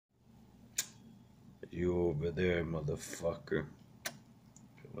You over there, motherfucker.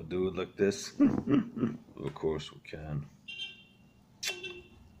 Can we do it like this? Of course we can.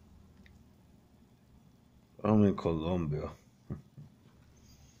 I'm in Colombia.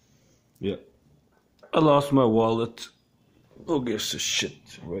 Yeah. I lost my wallet. Who gives a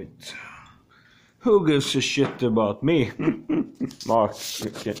shit, right? Who gives a shit about me? Mark,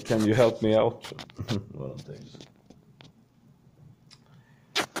 can you help me out? One of these.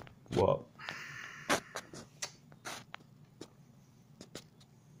 What?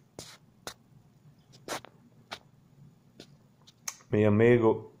 Mi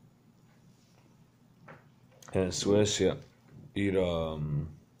amigo en Suecia ir a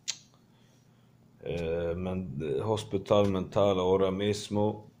hospital mental ahora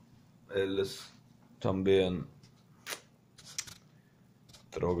mismo. Él es también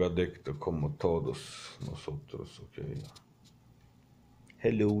drogadicto como todos nosotros, okay?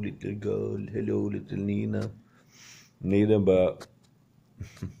 Hello little girl, hello little Nina. Nina bara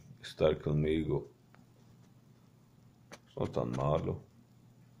estar conmigo. Es no tan malo.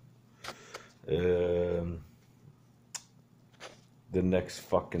 The next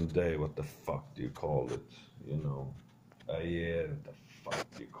fucking day, what the fuck do you call it? You know, yeah, what the fuck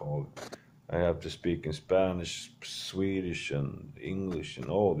do you call it? I have to speak in Spanish, Swedish, and English, and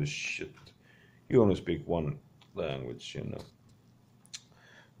all this shit. You only speak one language, you know.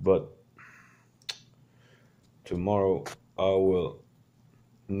 But tomorrow I will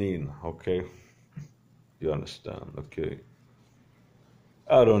Nina, okay? You understand, okay?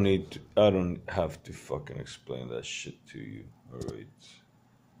 I don't have to fucking explain that shit to you, alright?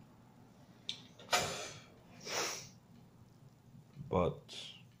 But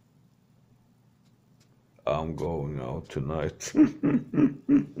I'm going out tonight.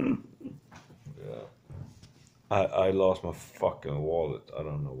 Yeah. I lost my fucking wallet. I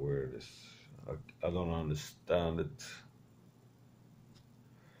don't know where it is. I don't understand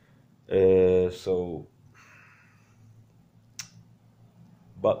it. So,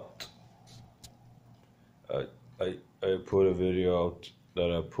 but I put a video out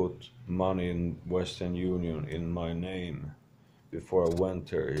that I put money in Western Union in my name before I went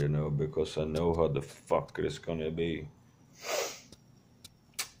there, you know, because I know how the fuck it's gonna be.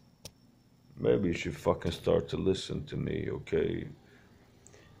 Maybe you should fucking start to listen to me, okay?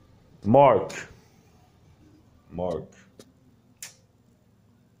 Mark.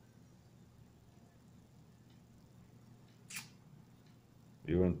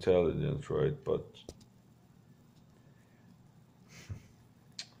 You're intelligent, right? But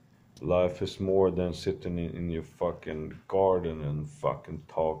life is more than sitting in your fucking garden and fucking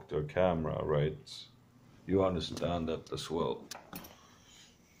talk to a camera, right? You understand that as well.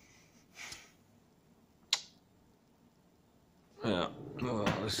 Yeah, well,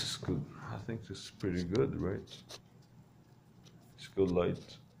 this is good. I think this is pretty good, right? It's good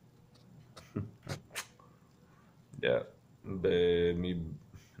light. Yeah,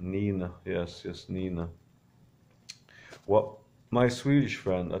 Nina, yes, Nina. Well, my Swedish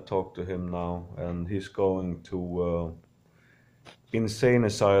friend, I talked to him now, and he's going to insane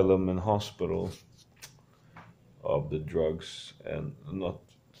asylum and hospital of the drugs and not,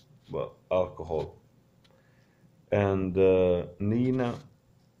 well, alcohol. And Nina,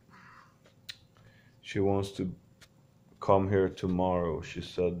 she wants to come here tomorrow. She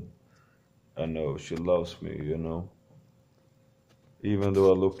said, I know, she loves me, you know. Even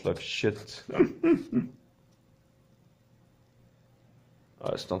though I look like shit.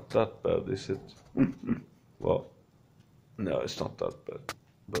 It's not that bad, is it? Well, no, it's not that bad.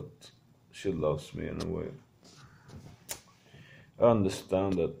 But she loves me in a way. I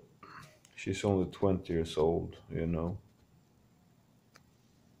understand that she's only 20 years old, you know.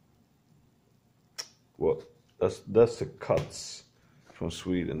 Well, that's the cuts from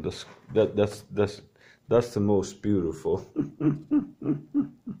Sweden. That's the most beautiful.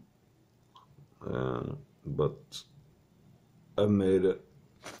 But I made it.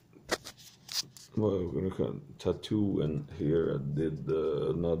 Well, we're gonna tattoo in here. I did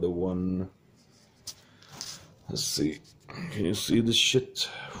another one. Let's see. Can you see the shit?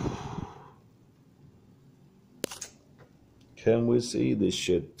 Can we see this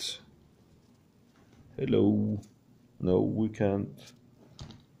shit? Hello. No, we can't.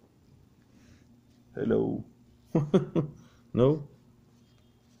 Hello. No?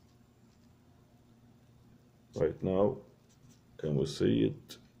 Right now. Can we see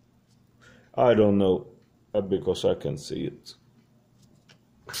it? I don't know. Because I can see it.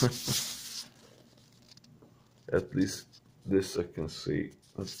 At least this I can see.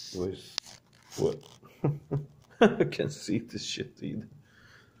 What? I can't see this shit either.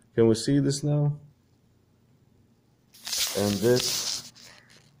 Can we see this now? And this,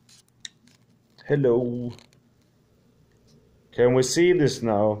 hello, can we see this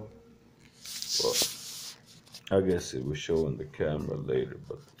now? Well, I guess it will show on the camera later,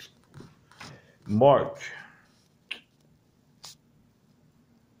 but Mark.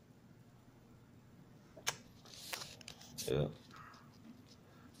 Yeah,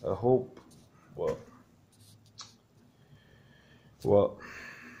 I hope, well, well,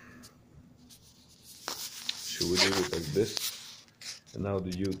 should we do it like this? And now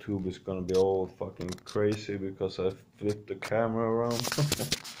the YouTube is gonna be all fucking crazy because I flipped the camera around.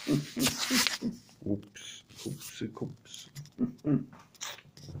 Oops, oopsie, oops.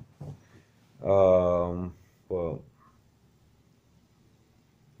 Well,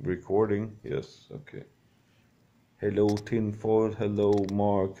 recording, yes, okay. Hello, Tinfoil, hello,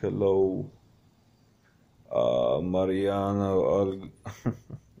 Mark, hello, Mariana.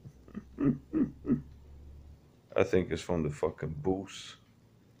 I think it's from the fucking booze.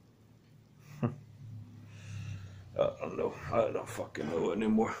 I don't know. I don't fucking know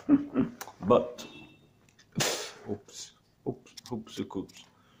anymore. But, oops, oops.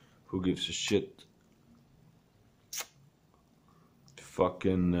 Who gives a shit?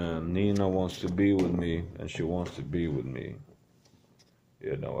 Fucking Nina wants to be with me, and she wants to be with me.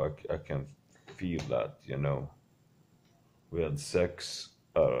 You know, I can feel that, you know. We had sex,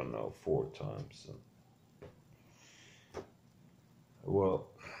 I don't know, 4 times. And, well,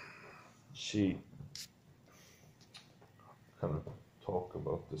 she... Can I talk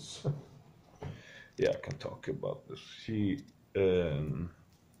about this? Yeah, I can talk about this. She, in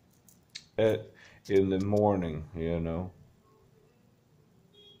the morning, you know,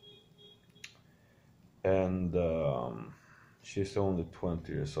 and she's only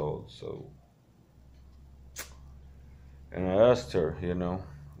 20 years old, so, and I asked her, you know,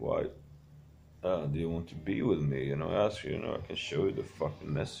 why do you want to be with me? You know, I asked her, you know, I can show you the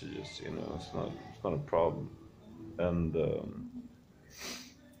fucking messages, you know, it's not a problem. And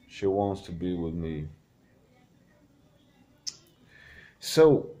she wants to be with me.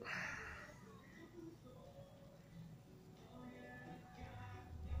 So,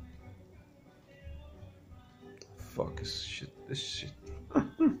 fuck is shit, this shit.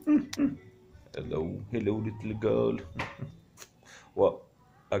 Hello, little girl. Well,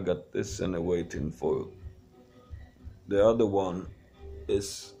 I got this and I'm waiting for the other one.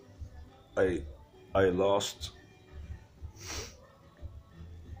 Is I lost,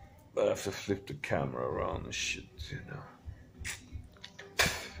 but I have to flip the camera around and shit, you know.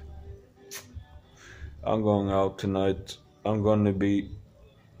 I'm going out tonight. I'm gonna be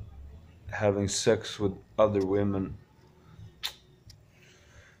having sex with other women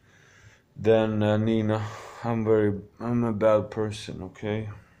than Nina. I'm a bad person, okay?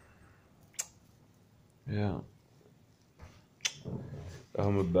 Yeah.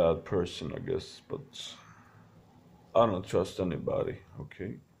 I'm a bad person, I guess, but I don't trust anybody,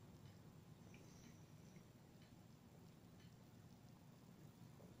 okay?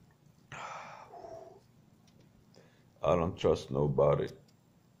 I don't trust nobody.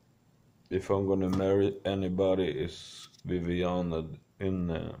 If I'm gonna marry anybody, it's Viviana in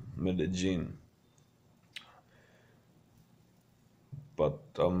Medellin. But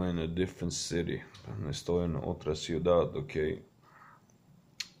I'm in a different city. Estoy en otra ciudad, okay?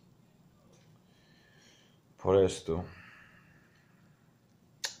 Por esto,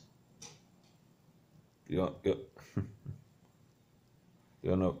 yo, yo,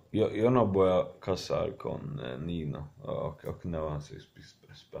 yo no voy a casar con Nina. Okay, no, I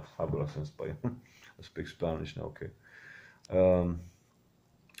hablas en español. I speak Spanish now, okay.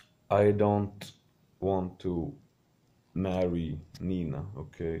 I don't want to marry Nina,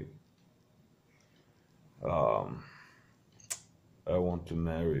 okay? I want to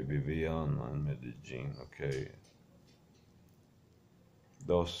marry Viviana in Medellin, okay?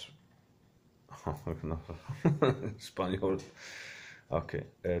 Those... no, Spanish. Okay,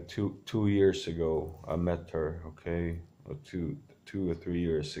 2 years ago I met her, okay? Or two or 3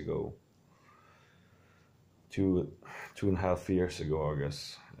 years ago. 2.5 years ago, I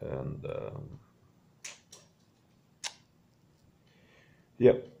guess. And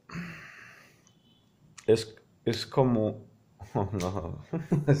yep. Es como... Oh, no,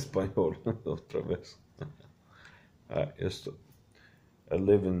 español otra vez. Esto. I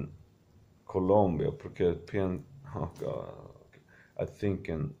live in Colombia porque oh God, I think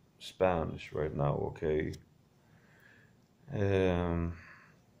in Spanish right now, okay?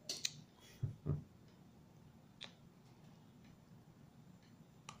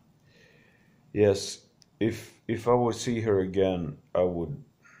 Yes, if I would see her again, I would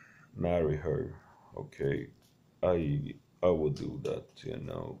marry her, okay? I would do that,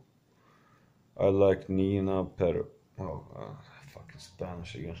 I like Nina per. Oh, fucking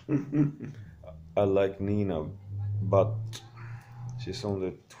Spanish again. I like Nina, but she's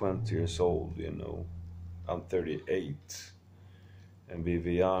only 20 years old, I'm 38, and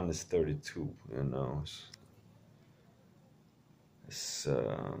Vivian is 32, It's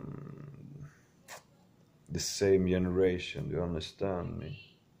the same generation, do you understand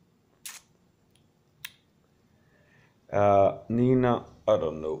me? Nina, I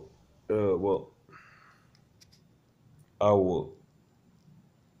don't know. Well, I will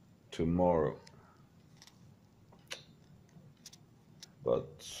tomorrow, but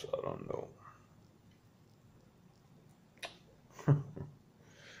I don't know.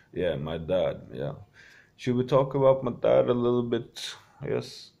 Yeah, my dad, yeah. Should we talk about my dad a little bit?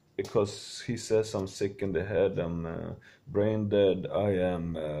 Yes, because he says I'm sick in the head, I'm brain dead, I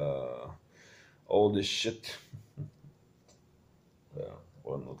am all this shit. Yeah,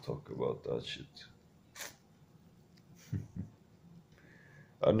 why not talk about that shit?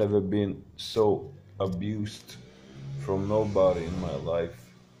 I've never been so abused from nobody in my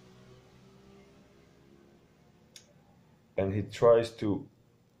life. And he tries to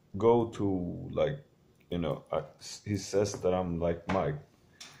go to, like, he says that I'm like my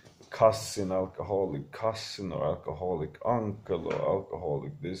alcoholic cousin, or alcoholic uncle, or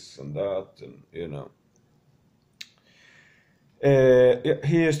alcoholic this and that, and yeah,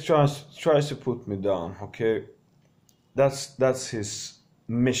 he is tries to put me down. Okay, that's his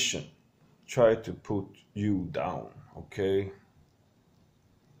mission. Try to put you down. Okay,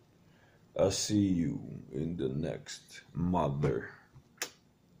 I'll see you in the next mother.